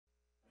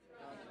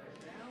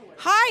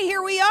Hi,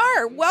 here we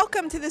are.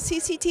 Welcome to the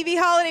CCTV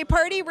holiday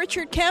party.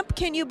 Richard Kemp,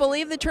 can you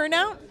believe the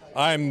turnout?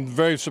 I'm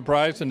very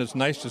surprised, and it's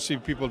nice to see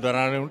people that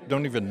I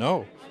don't even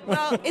know.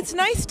 Well, it's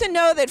nice to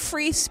know that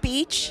free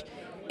speech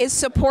is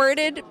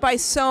supported by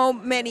so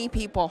many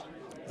people.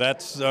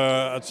 It's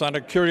not a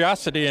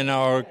curiosity in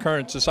our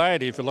current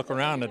society. If you look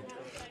around at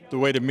the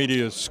way the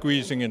media is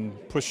squeezing and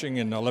pushing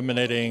and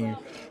eliminating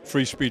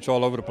free speech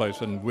all over the place,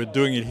 and we're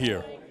doing it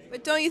here.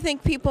 But don't you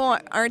think people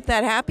aren't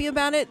that happy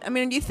about it? I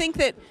mean, do you think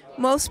that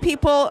most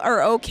people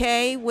are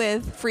okay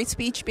with free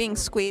speech being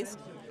squeezed?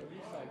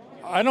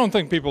 I don't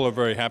think people are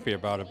very happy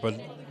about it, but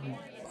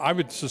I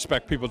would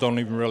suspect people don't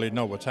even really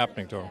know what's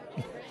happening to them.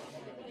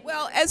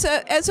 Well, as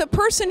a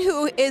person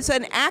who is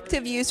an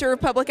active user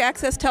of public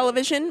access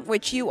television,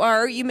 which you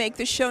are, you make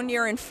the show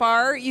near and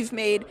far. You've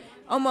made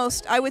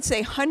almost, I would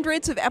say,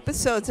 hundreds of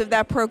episodes of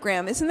that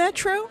program. Isn't that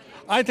true?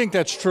 I think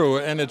that's true,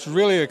 and it's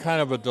really a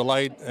kind of a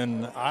delight,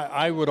 and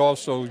I would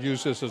also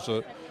use this as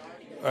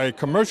a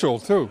commercial,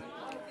 too.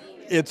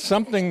 It's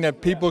something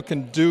that people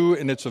can do,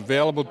 and it's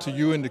available to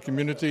you in the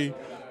community.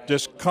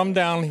 Just come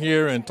down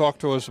here and talk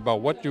to us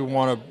about what you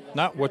want to,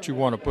 not what you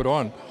want to put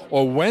on,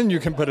 or when you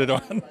can put it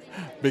on,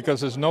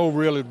 because there's no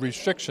real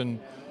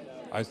restriction,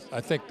 I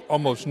think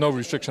almost no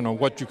restriction on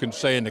what you can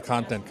say in the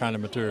content kind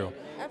of material.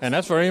 Absolutely. And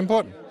that's very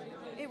important.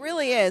 It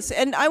really is.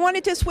 And I want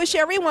to just wish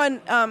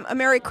everyone a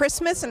Merry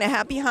Christmas and a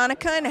Happy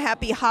Hanukkah and a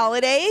Happy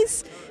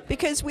Holidays,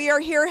 because we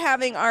are here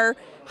having our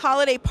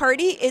holiday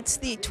party. It's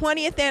the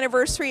 20th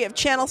anniversary of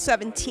Channel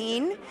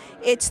 17.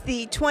 It's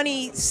the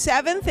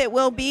 27th, it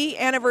will be,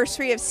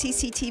 anniversary of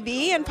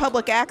CCTV and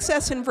public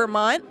access in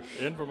Vermont.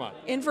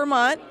 In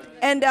Vermont.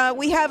 And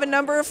we have a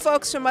number of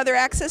folks from other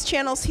access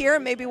channels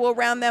here. Maybe we'll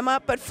round them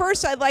up. But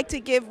first, I'd like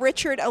to give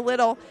Richard a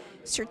little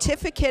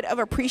certificate of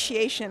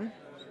appreciation.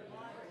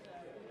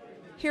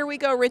 Here we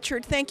go,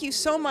 Richard. Thank you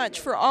so much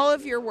for all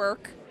of your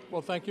work.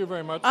 Well, thank you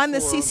very much. On the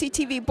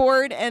CCTV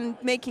board and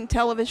making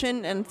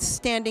television and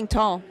standing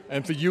tall.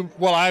 And for you,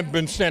 well, I've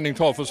been standing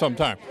tall for some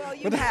time. Well,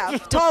 you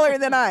have. Taller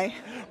than I.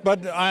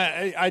 But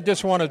I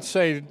just wanted to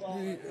say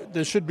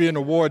there should be an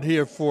award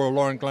here for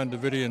Lauren Glenn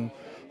Davidian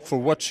for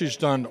what she's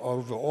done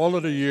over all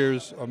of the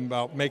years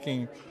about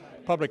making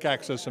public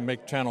access and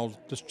make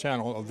this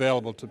channel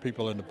available to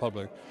people in the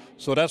public.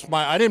 So that's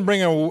I didn't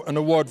bring an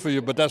award for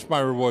you, but that's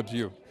my reward to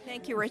you.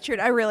 Thank you, Richard.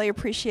 I really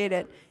appreciate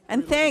it.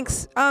 And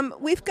thanks.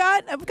 I've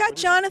got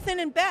Jonathan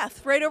and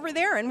Beth right over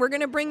there, and we're going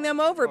to bring them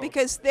over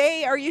because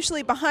they are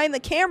usually behind the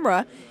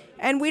camera,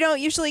 and we don't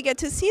usually get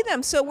to see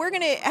them. So we're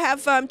going to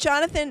have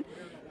Jonathan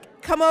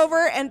come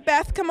over and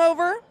Beth come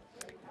over,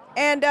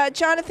 and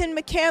Jonathan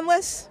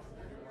McCandless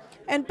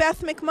and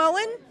Beth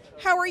McMullen.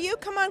 How are you?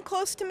 Come on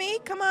close to me.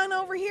 Come on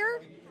over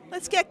here.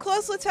 Let's get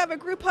close. Let's have a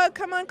group hug.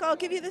 Come on. I'll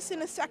give you this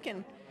in a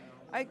second.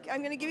 I'm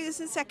going to give you this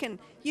in a second.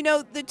 You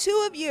know, the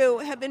two of you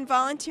have been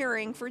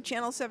volunteering for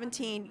Channel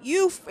 17,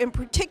 you in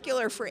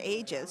particular for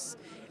ages,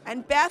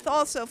 and Beth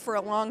also for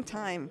a long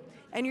time.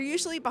 And you're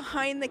usually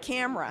behind the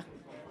camera.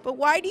 But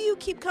why do you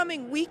keep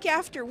coming week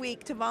after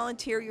week to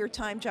volunteer your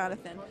time,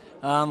 Jonathan?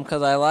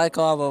 Because I like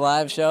all the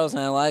live shows,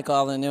 and I like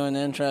all the new and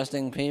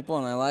interesting people,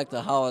 and I like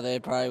the holiday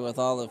party with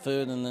all the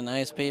food and the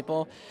nice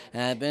people.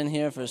 And I've been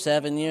here for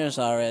 7 years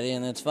already,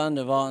 and it's fun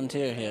to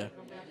volunteer here.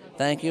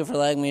 Thank you for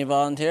letting me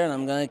volunteer, and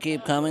I'm going to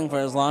keep coming for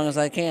as long as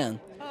I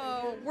can.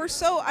 Oh,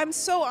 I'm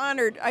so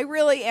honored. I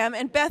really am.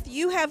 And Beth,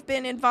 you have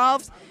been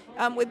involved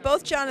with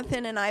both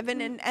Jonathan and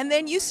Ivan, and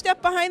then you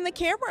step behind the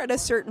camera at a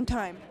certain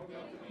time.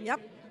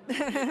 Yep,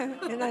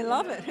 and I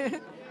love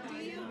it.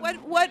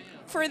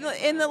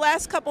 In the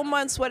last couple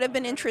months, what have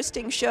been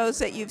interesting shows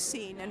that you've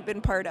seen and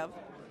been part of?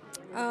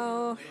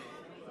 Oh,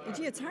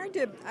 gee, it's hard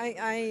to.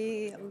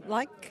 I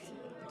like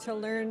to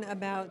learn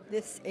about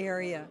this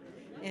area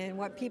and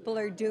what people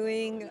are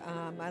doing.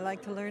 I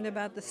like to learn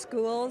about the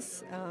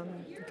schools,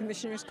 the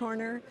Commissioner's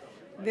Corner.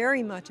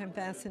 Very much I'm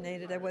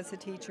fascinated. I was a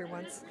teacher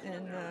once,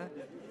 and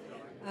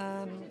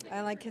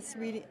I like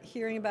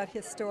hearing about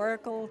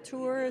historical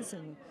tours,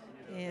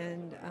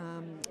 and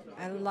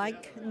I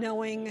like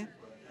knowing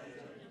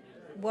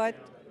what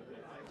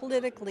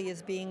politically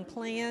is being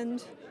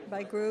planned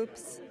by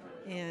groups,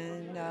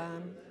 and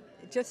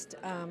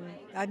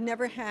I've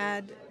never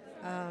had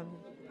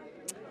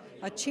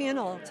a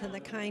channel to the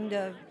kind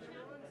of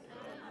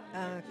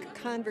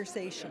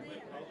conversation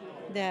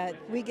that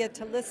we get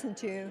to listen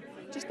to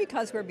just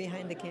because we're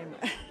behind the camera.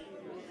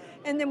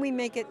 And then we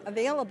make it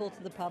available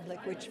to the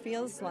public, which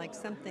feels like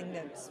something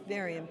that's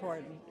very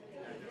important.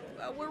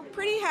 We're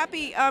pretty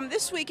happy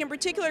this week in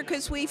particular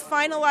because we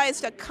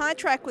finalized a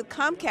contract with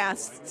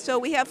Comcast. So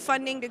we have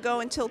funding to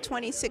go until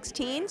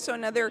 2016, so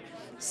another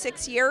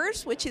 6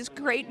 years, which is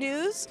great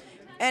news.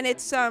 And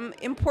it's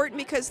important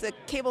because the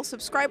cable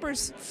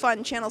subscribers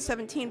fund Channel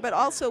 17, but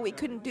also we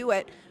couldn't do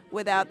it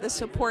without the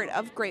support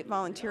of great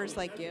volunteers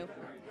like you.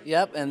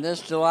 Yep, and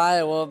this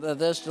July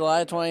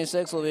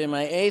 26th will be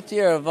my 8th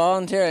year of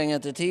volunteering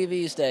at the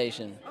TV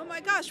station. Oh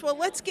my gosh, well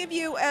let's give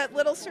you a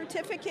little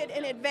certificate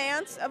in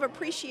advance of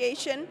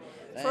appreciation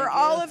for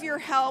all of your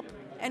help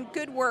and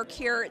good work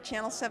here at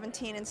Channel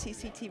 17 and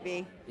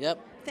CCTV. Yep.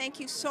 Thank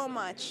you so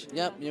much.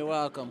 Yep, you're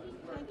welcome.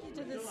 Thank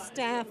you to the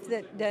staff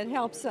that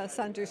helps us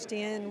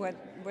understand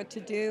what to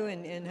do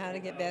and how to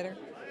get better.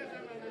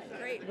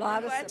 Great. A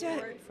lot of Glad to-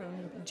 support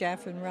from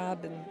Jeff and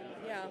Rob and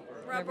Yeah,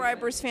 Rob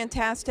Reiber's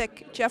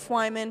fantastic. Jeff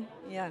Wyman.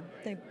 yeah,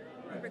 they've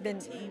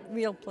been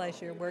real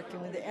pleasure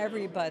working with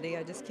everybody.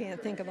 I just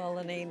can't think of all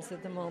the names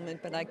at the moment,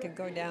 but I could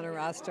go down a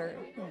roster.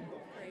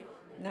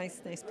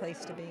 Nice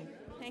place to be.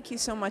 Thank you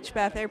so much,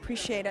 Beth. I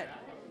appreciate it.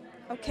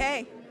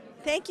 Okay.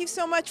 Thank you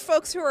so much,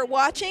 folks who are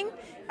watching.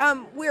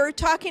 We're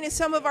talking to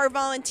some of our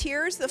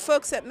volunteers, the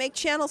folks that make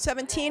Channel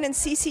 17 and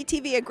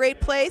CCTV a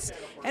great place.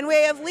 And we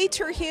have Lee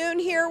Terhune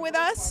here with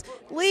us.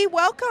 Lee,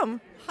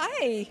 welcome.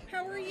 Hi.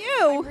 How are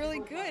you? I'm really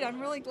good. I'm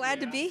really glad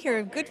to be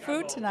here. Good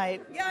food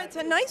tonight. Yeah, it's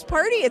a nice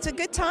party. It's a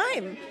good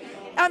time.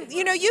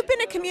 You know, you've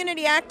been a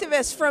community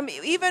activist from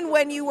even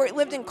when you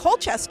lived in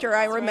Colchester,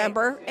 I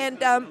remember. Right. And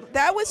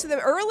that was the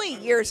early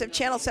years of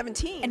Channel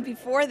 17. And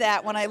before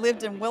that, when I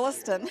lived in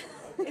Williston.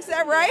 Is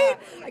that right?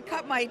 Yeah, I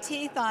cut my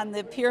teeth on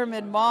the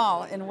Pyramid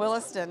Mall in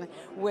Williston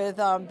with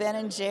Ben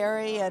and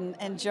Jerry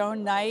and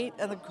Joan Knight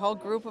and the whole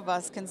group of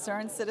us,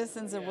 concerned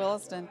citizens of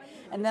Williston.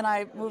 And then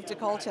I moved to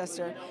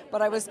Colchester.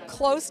 But I was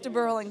close to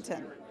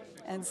Burlington.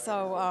 And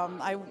so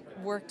I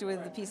worked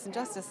with the Peace and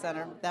Justice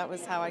Center. That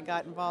was how I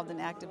got involved in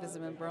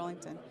activism in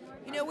Burlington.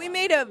 You know, we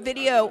made a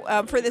video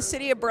for the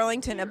city of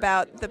Burlington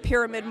about the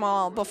Pyramid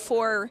Mall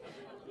before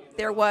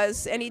there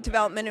was any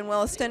development in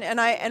Williston.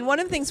 And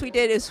one of the things we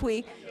did is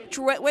we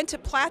went to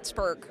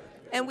Plattsburgh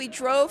and we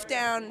drove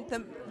down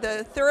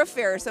the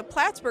thoroughfares of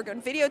Plattsburgh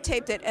and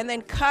videotaped it, and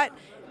then cut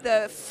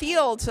the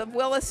fields of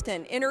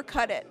Williston,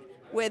 intercut it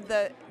with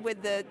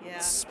the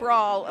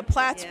sprawl of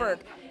Plattsburgh.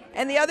 Yeah.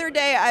 And the other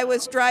day I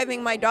was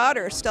driving my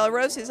daughter, Stella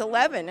Rose is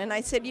 11, and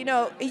I said, you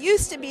know, it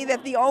used to be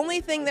that the only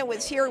thing that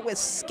was here was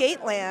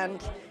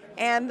Skateland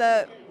and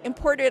the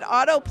imported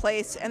auto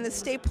place and the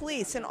state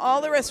police, and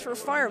all the rest were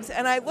farms.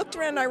 And I looked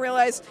around and I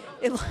realized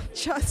it looked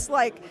just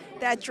like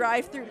that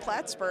drive through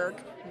Plattsburgh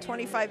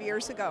 25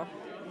 years ago.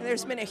 And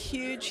there's been a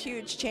huge,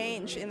 huge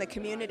change in the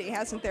community,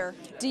 hasn't there?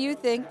 Do you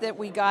think that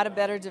we got a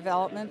better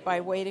development by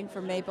waiting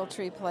for Maple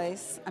Tree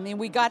Place? I mean,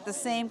 we got the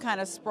same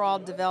kind of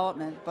sprawled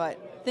development,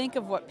 but think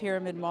of what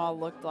Pyramid Mall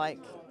looked like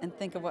and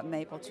think of what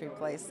Maple Tree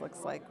Place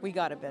looks like. We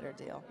got a better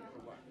deal.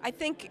 I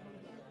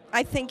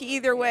think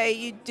either way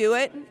you do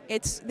it,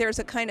 there's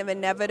a kind of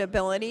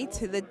inevitability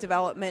to the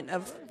development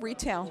of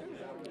retail,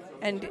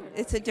 and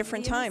it's a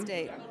different time.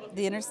 The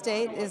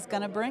interstate is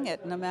going to bring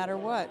it no matter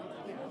what.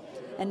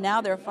 And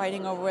now they're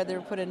fighting over whether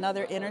to put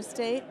another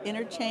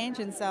interchange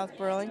in South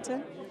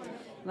Burlington.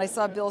 And I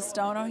saw Bill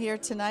Stono here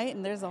tonight,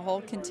 and there's a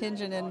whole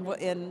contingent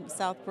in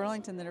South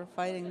Burlington that are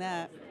fighting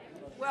that.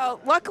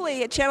 Well,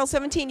 luckily at Channel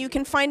 17 you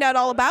can find out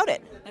all about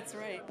it. That's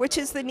right. Which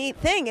is the neat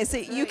thing, is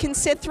that you can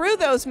sit through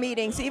those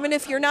meetings even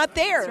if you're not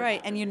there. That's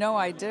right, and you know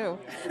I do.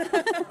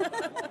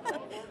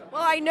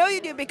 Well, I know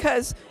you do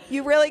because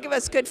you really give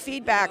us good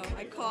feedback.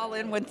 I call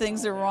in when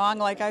things are wrong,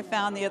 like I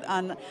found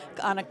on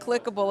a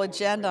clickable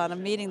agenda on a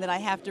meeting that I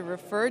have to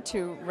refer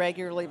to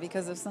regularly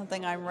because of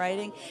something I'm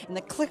writing, and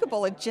the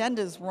clickable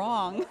agenda is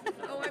wrong.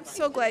 Oh, I'm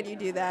so glad you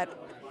do that.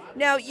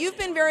 Now, you've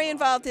been very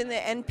involved in the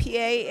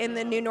NPA in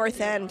the New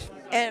North End,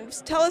 and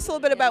tell us a little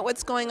bit about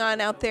what's going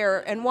on out there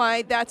and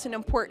why that's an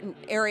important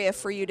area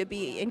for you to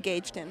be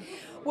engaged in.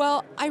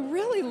 Well, I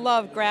really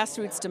love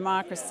grassroots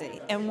democracy,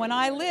 and when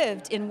I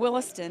lived in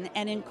Williston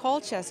and in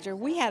Colchester,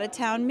 we had a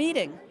town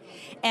meeting.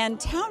 And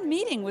town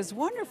meeting was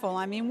wonderful.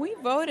 I mean, we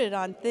voted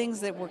on things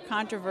that were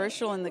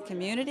controversial in the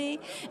community,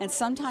 and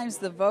sometimes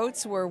the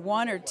votes were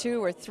 1 or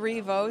 2 or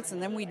 3 votes,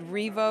 and then we'd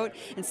re-vote,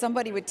 and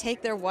somebody would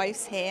take their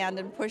wife's hand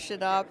and push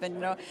it up,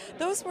 and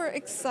those were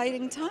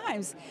exciting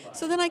times.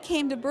 So then I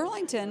came to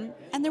Burlington,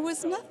 and there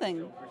was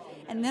nothing.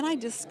 And then I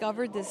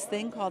discovered this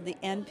thing called the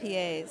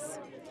NPAs.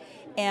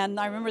 And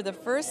I remember the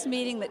first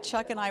meeting that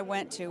Chuck and I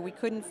went to, we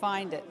couldn't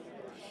find it.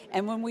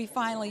 And when we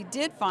finally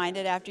did find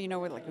it, after,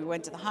 we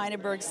went to the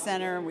Heineberg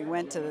Center and we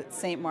went to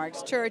St.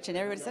 Mark's Church, and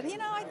everybody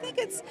said, I think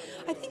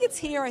it's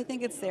here, I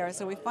think it's there.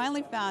 So we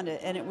finally found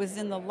it, and it was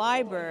in the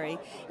library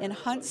in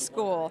Hunt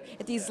School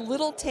at these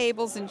little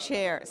tables and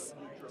chairs.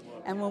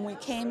 And when we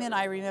came in,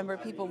 I remember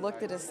people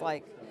looked at us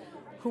like,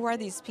 who are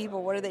these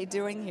people? What are they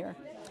doing here?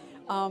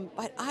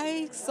 But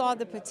I saw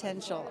the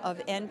potential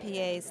of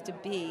NPAs to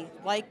be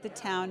like the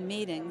town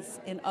meetings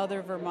in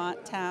other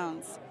Vermont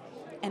towns,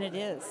 and it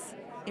is.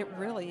 It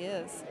really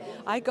is.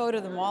 I go to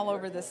them all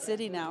over the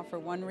city now for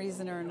one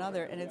reason or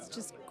another, and it's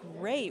just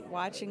great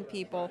watching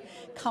people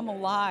come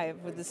alive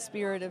with the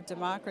spirit of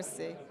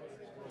democracy.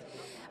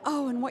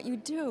 Oh, and what you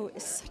do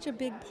is such a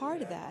big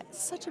part of that.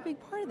 Such a big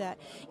part of that.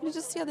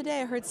 Just the other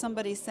day I heard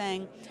somebody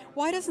saying,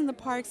 why doesn't the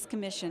Parks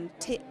Commission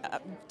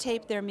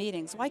tape their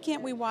meetings? Why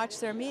can't we watch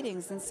their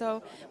meetings? And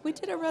so we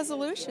did a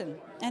resolution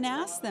and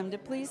asked them to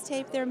please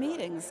tape their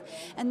meetings.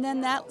 And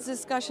then that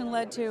discussion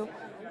led to,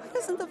 why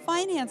doesn't the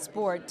Finance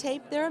Board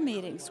tape their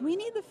meetings? We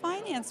need the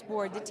Finance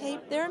Board to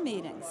tape their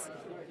meetings.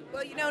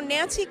 Well,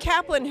 Nancy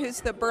Kaplan,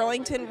 who's the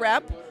Burlington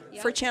rep,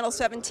 for Channel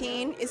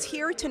 17 is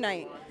here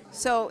tonight.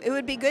 So it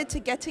would be good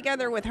to get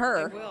together with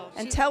her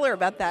and tell her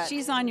about that.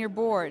 She's on your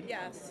board.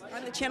 Yes,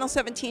 on the Channel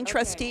 17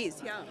 trustees.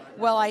 Yeah.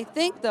 Well, I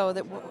think, though,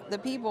 that the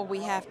people we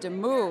have to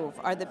move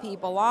are the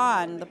people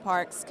on the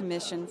Parks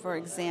Commission, for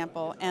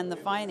example, and the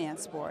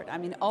Finance Board. I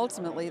mean,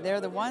 ultimately,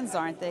 they're the ones,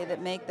 aren't they,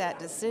 that make that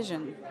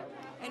decision.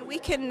 And we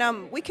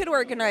could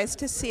organize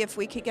to see if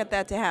we could get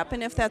that to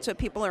happen, if that's what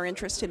people are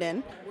interested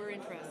in. We're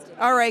interested.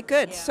 All right,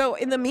 good. Yeah. So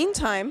in the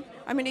meantime,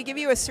 I'm going to give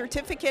you a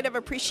certificate of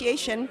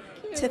appreciation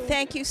to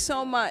thank you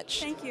so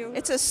much. Thank you.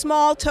 It's a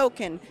small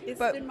token. It's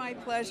but been my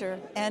pleasure.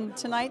 And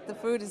tonight the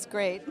food is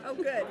great. Oh,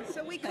 good.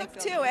 So we cook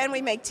too, and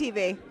we make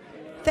TV.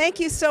 Thank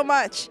you so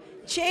much.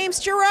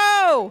 James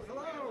Giroux.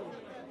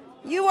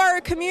 You are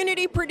a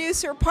community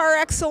producer par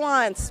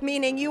excellence,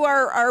 meaning you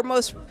are our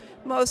most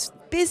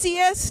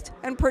busiest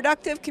and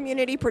productive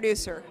community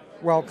producer.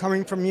 Well,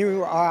 coming from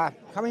you,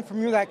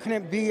 that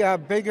couldn't be a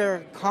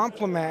bigger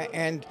compliment.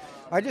 And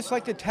I'd just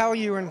like to tell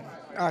you and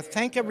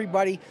thank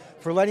everybody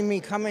for letting me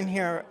come in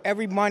here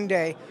every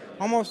Monday.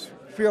 Almost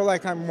feel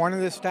like I'm one of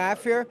the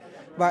staff here.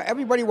 But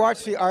everybody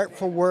watch The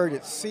Artful Word.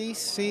 It's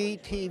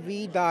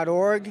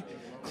cctv.org.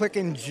 Click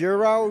in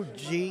Gero,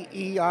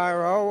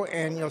 Gero,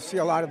 and you'll see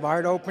a lot of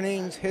art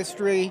openings,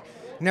 history.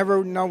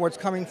 Never know what's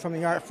coming from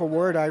The Artful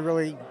Word. I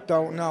really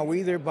don't know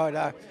either.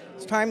 But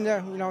it's time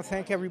to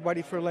thank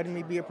everybody for letting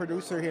me be a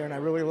producer here, and I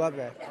really love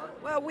it.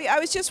 Well, I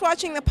was just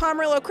watching the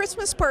Pomeroy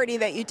Christmas party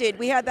that you did.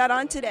 We had that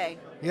on today.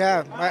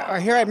 Yeah, I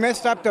hear I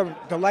messed up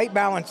the light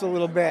balance a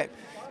little bit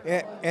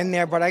in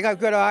there, but I got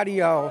good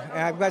audio.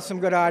 I've got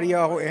some good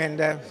audio, and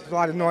there's a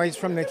lot of noise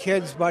from the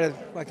kids, but if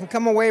I can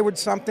come away with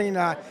something.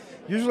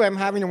 Usually I'm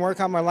having to work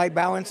on my light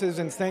balances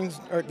and things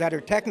that are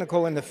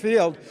technical in the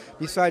field,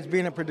 besides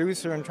being a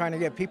producer and trying to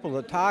get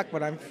people to talk,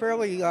 but I'm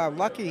fairly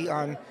lucky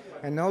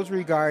in those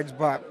regards.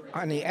 But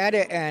on the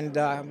edit end,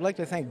 I'd like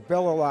to thank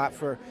Bill a lot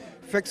for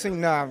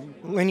fixing the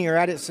linear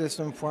edit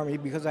system for me,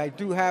 because I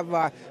do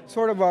have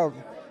sort of a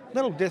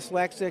little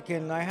dyslexic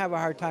and I have a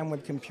hard time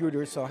with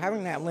computers, so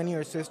having that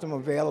linear system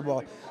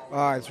available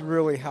has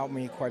really helped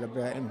me quite a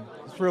bit, and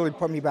it's really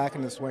put me back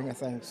in the swing of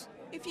things.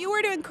 If you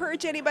were to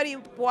encourage anybody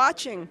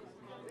watching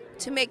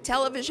to make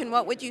television,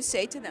 what would you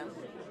say to them?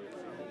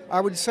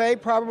 I would say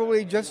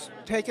probably just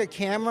take a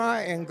camera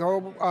and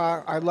go.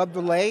 I love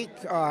the lake.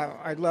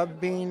 I love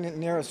being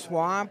near a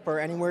swamp or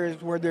anywhere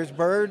where there's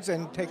birds,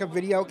 and take a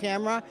video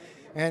camera.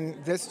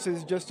 And this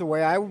is just the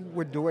way I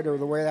would do it, or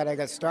the way that I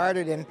got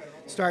started, and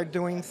start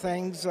doing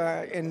things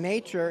in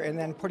nature and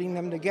then putting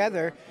them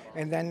together,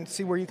 and then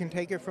see where you can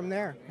take it from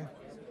there.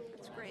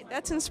 That's great.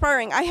 That's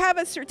inspiring. I have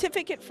a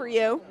certificate for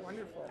you.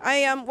 Wonderful.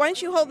 Why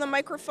don't you hold the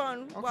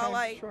microphone while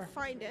I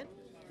find it,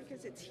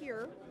 because it's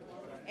here,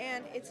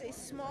 and it's a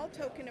small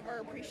token of our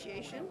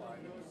appreciation.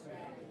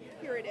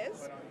 Here it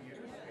is.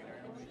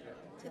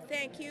 To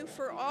thank you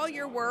for all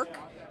your work,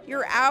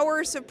 your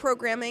hours of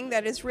programming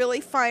that is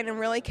really fun and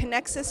really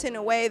connects us in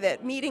a way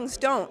that meetings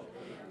don't.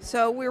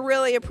 So we're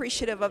really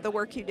appreciative of the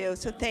work you do,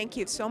 so thank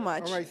you so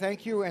much. All right,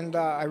 thank you, and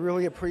I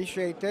really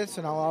appreciate this,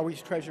 and I'll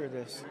always treasure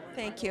this.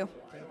 Thank you.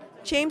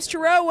 James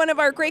Giroux, one of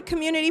our great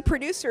community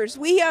producers.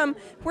 We're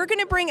going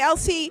to bring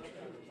Elsie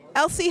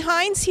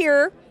Hines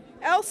here.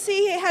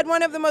 Elsie had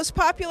one of the most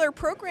popular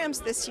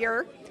programs this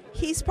year.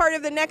 He's part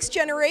of the next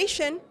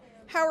generation.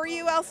 How are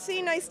you,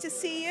 Elsie? Nice to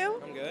see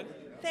you. I'm good.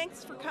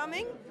 Thanks for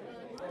coming.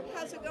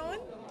 How's it going?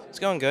 It's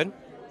going good.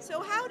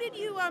 So how did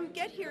you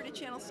get here to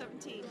Channel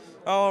 17?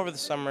 Oh, over the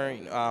summer,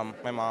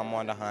 my mom,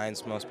 Wanda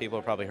Hines, most people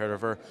have probably heard of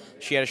her.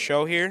 She had a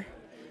show here,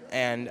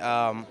 and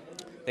I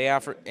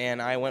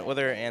went with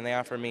her, and they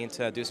offered me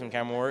to do some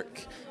camera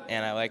work,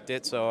 and I liked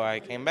it, so I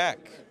came back.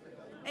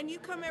 And you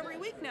come every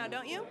week now,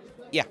 don't you?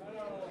 Yeah.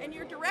 And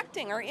you're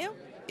directing, aren't you?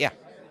 Yeah.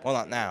 Well,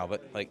 not now,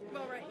 but Well,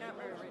 not right now.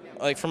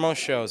 like for most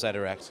shows, I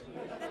direct.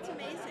 That's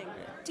amazing.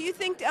 Do you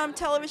think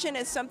television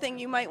is something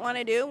you might want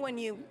to do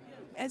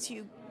as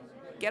you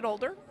get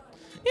older?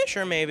 Yeah,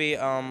 sure, maybe.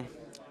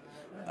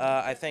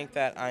 I think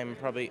that I'm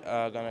probably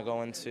going to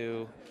go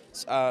into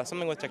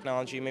something with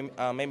technology.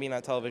 Maybe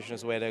not television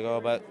is the way to go,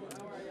 but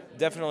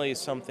definitely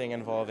something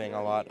involving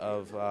a lot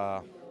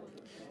of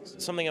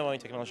something involving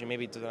technology,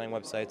 maybe designing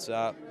websites.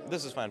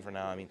 This is fine for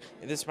now. I mean,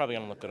 this is probably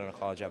going to look good on a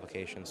college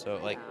application, so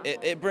like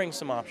it brings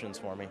some options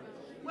for me.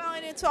 Well,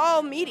 and it's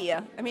all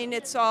media. I mean,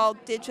 it's all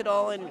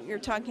digital, and you're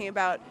talking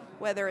about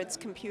whether it's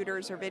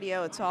computers or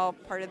video, it's all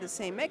part of the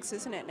same mix,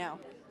 isn't it now?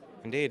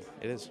 Indeed,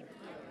 it is.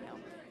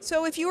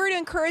 So if you were to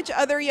encourage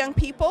other young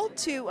people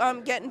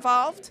to get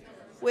involved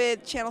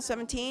with Channel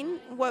 17,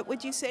 what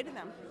would you say to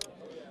them?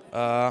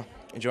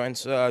 Join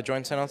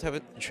Channel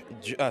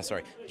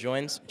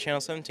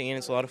 17.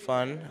 It's a lot of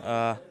fun.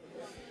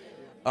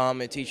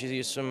 It teaches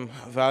you some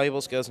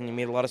valuable skills, and you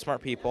meet a lot of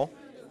smart people.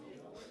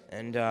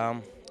 And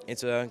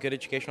it's a good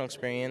educational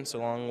experience,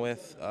 along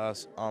with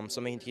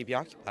something to keep you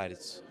occupied.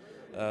 It's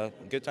a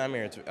good time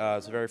here. It's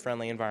a very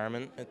friendly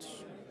environment. It's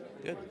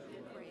good.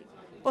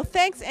 Well,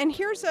 thanks. And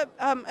here's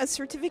a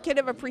certificate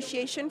of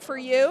appreciation for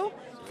you.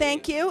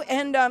 Thank you.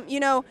 And,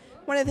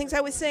 one of the things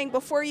I was saying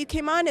before you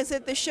came on is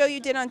that the show you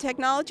did on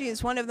technology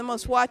is one of the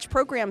most watched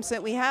programs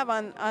that we have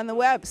on the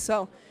web.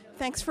 So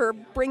thanks for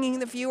bringing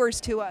the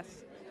viewers to us.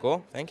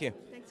 Cool. Thank you.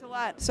 Thanks a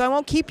lot. So I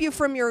won't keep you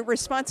from your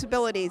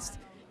responsibilities.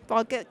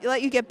 I'll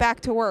let you get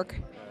back to work.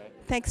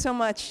 Thanks so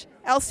much.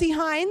 Elsie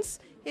Hines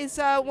is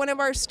one of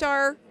our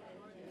star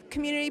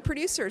community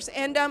producers.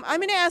 And I'm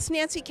going to ask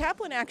Nancy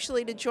Kaplan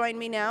actually to join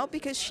me now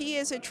because she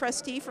is a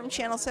trustee from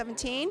Channel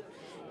 17.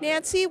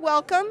 Nancy,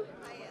 welcome.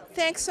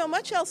 Thanks so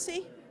much,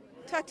 Elsie.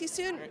 Talk to you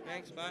soon. All right,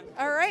 thanks. Bye.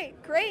 All right,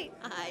 great.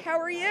 Hi. How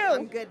are you?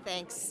 I'm good,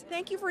 thanks.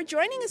 Thank you for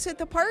joining us at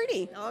the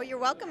party. Oh, you're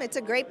welcome. It's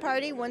a great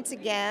party once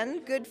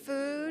again. Good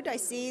food. I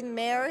see the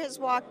mayor has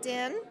walked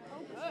in.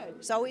 Good.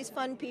 It's always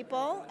fun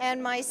people.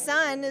 And my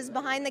son is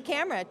behind the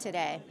camera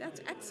today.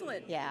 That's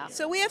excellent. Yeah.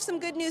 So we have some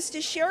good news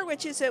to share,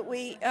 which is that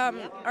we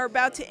are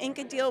about to ink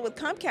a deal with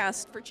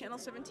Comcast for Channel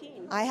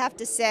 17. I have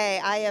to say,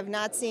 I have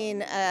not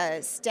seen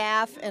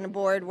staff and a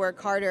board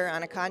work harder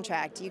on a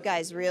contract. You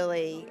guys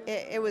really,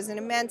 it was an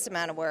immense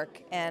amount of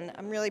work, and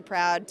I'm really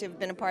proud to have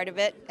been a part of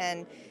it.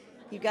 And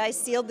you guys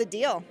sealed the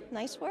deal.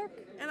 Nice work.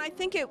 And I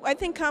think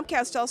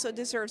Comcast also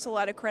deserves a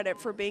lot of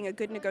credit for being a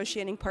good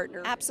negotiating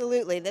partner.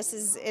 Absolutely.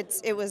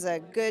 It was a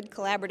good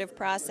collaborative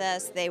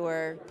process. They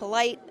were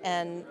polite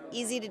and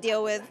easy to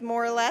deal with,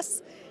 more or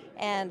less.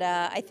 And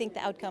I think the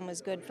outcome was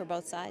good for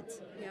both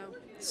sides. Yeah.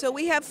 So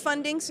we have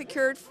funding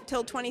secured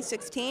till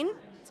 2016.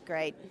 It's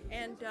great.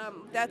 And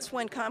that's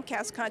when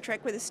Comcast's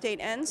contract with the state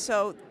ends.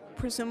 So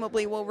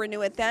presumably we'll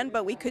renew it then,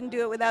 but we couldn't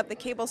do it without the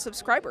cable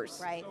subscribers.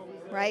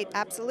 Right,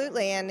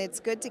 absolutely. And it's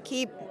good to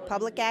keep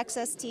public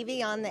access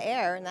TV on the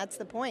air, and that's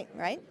the point,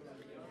 right?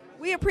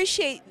 We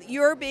appreciate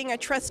your being a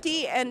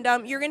trustee, and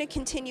you're going to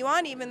continue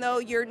on even though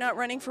you're not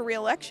running for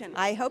re-election.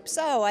 I hope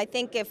so. I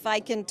think if I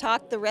can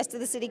talk the rest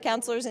of the city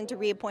councilors into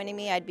reappointing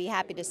me, I'd be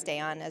happy to stay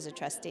on as a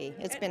trustee.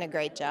 It's been a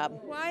great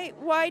job.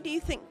 Why do you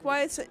think,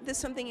 why is this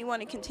something you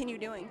want to continue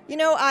doing? You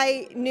know,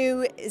 I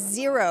knew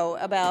zero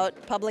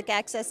about public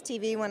access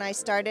TV when I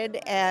started,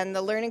 and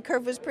the learning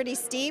curve was pretty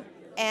steep.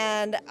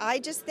 And I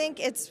just think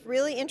it's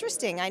really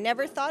interesting. I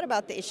never thought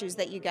about the issues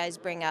that you guys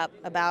bring up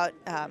about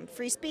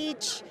free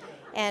speech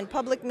and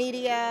public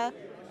media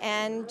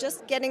and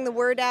just getting the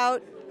word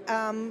out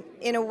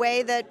in a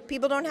way that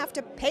people don't have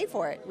to pay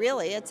for it,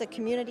 really. It's a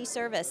community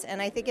service, and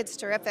I think it's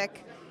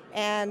terrific.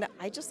 And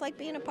I just like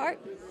being a part.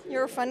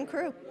 You're a fun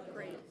crew.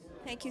 Great.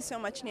 Thank you so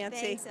much,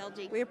 Nancy. Thanks,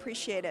 LG. We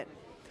appreciate it.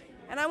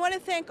 And I want to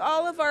thank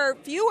all of our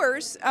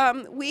viewers.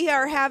 We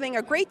are having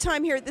a great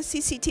time here at the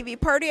CCTV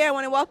party. I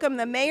want to welcome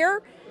the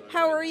mayor.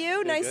 How are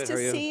you? Nice to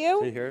see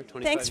you. Here,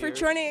 25 Thanks for years.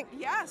 joining.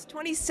 Yes,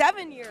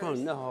 27 years. Oh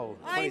no,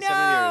 27 I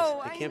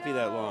know. years. It can't be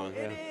that long.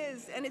 It Yeah.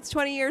 is, and it's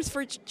 20 years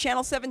for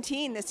Channel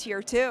 17 this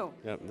year too.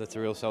 Yep, that's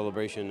a real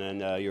celebration,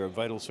 and you're a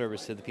vital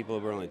service to the people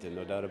of Burlington,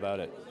 no doubt about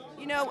it.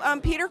 You know,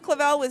 Peter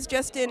Clavel was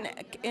just in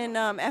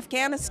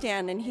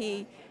Afghanistan, and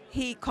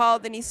he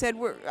called and he said,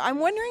 I'm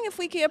wondering if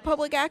we could get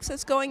public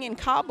access going in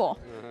Kabul.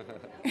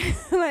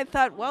 And I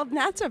thought, well,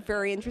 that's a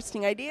very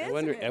interesting idea.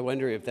 I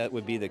wonder if that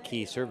would be the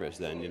key service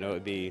then. You know, it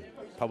would be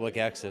public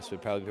access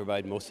would probably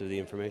provide most of the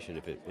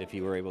information if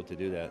you were able to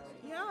do that.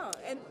 Yeah,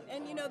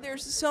 and you know,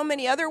 there's so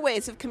many other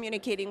ways of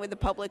communicating with the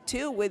public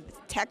too,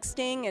 with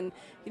texting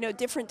and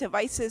different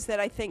devices that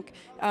I think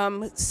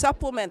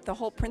supplement the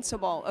whole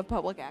principle of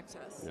public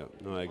access. Yeah,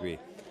 no, I agree.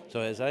 So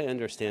as I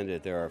understand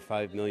it, there are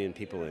 5 million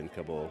people in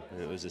Kabul,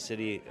 and it was a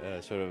city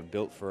sort of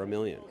built for 1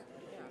 million.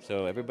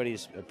 So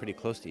everybody's pretty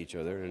close to each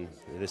other, and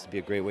this would be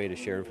a great way to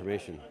share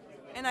information.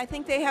 And I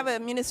think they have a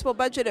municipal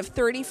budget of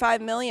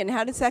 $35 million.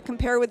 How does that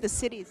compare with the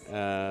cities?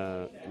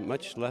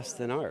 Much less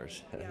than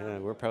ours.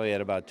 We're probably at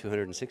about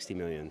 260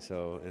 million.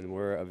 And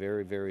we're a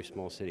very, very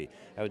small city.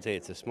 I would say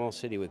it's a small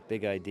city with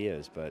big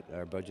ideas, but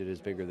our budget is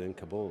bigger than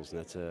Kabul's,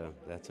 and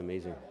that's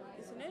amazing.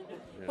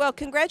 Well,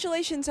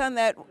 congratulations on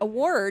that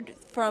award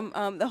from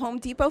the Home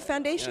Depot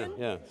Foundation.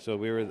 Yeah. So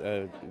we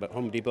were,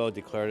 Home Depot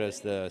declared us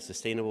the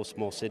Sustainable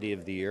Small City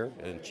of the Year,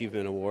 an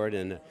achievement award,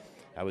 and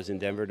I was in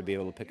Denver to be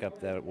able to pick up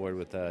that award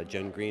with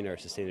Jen Green, our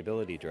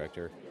sustainability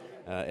director,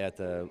 at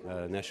the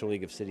National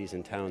League of Cities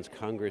and Towns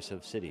Congress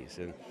of Cities.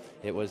 And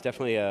it was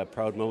definitely a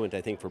proud moment,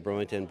 I think, for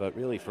Burlington, but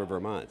really for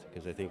Vermont,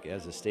 because I think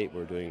as a state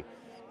we're doing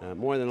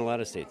more than a lot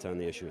of states on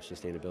the issue of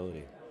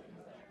sustainability.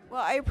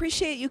 Well, I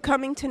appreciate you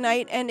coming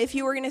tonight, and if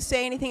you were going to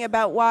say anything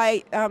about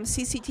why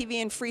CCTV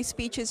and free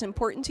speech is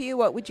important to you,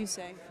 what would you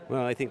say?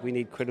 Well, I think we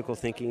need critical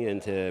thinking, and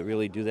to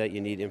really do that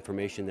you need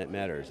information that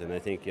matters, and I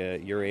think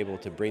you're able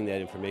to bring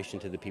that information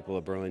to the people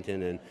of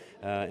Burlington,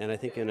 and I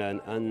think in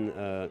an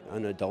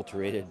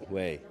unadulterated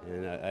way,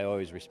 and I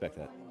always respect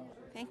that.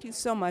 Thank you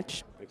so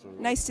much.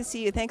 Nice to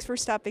see you. Thanks for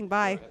stopping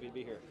by. Happy to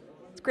be here.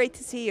 It's great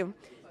to see you.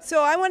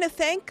 So I want to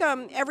thank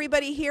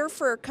everybody here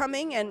for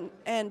coming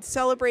and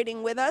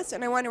celebrating with us,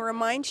 and I want to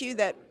remind you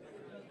that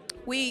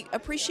we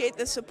appreciate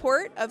the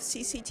support of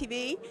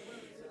CCTV.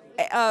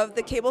 of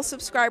the cable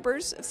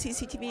subscribers of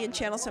CCTV and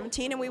Channel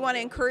 17, and we want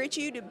to encourage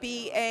you to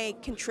be a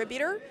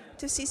contributor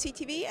to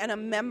CCTV and a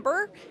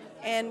member.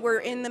 And we're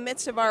in the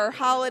midst of our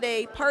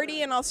holiday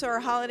party and also our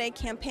holiday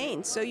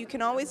campaign. So you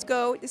can always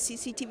go to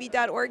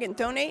cctv.org and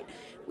donate.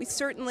 We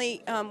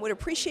certainly would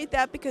appreciate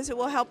that because it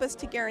will help us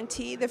to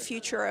guarantee the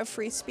future of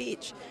free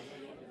speech.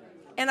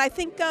 And I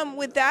think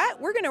with that,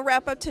 we're going to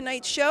wrap up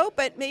tonight's show,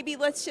 but maybe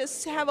let's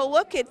just have a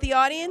look at the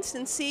audience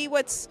and see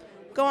what's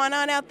going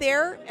on out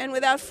there. And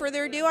without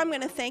further ado, I'm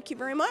going to thank you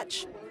very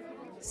much.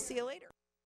 See you later.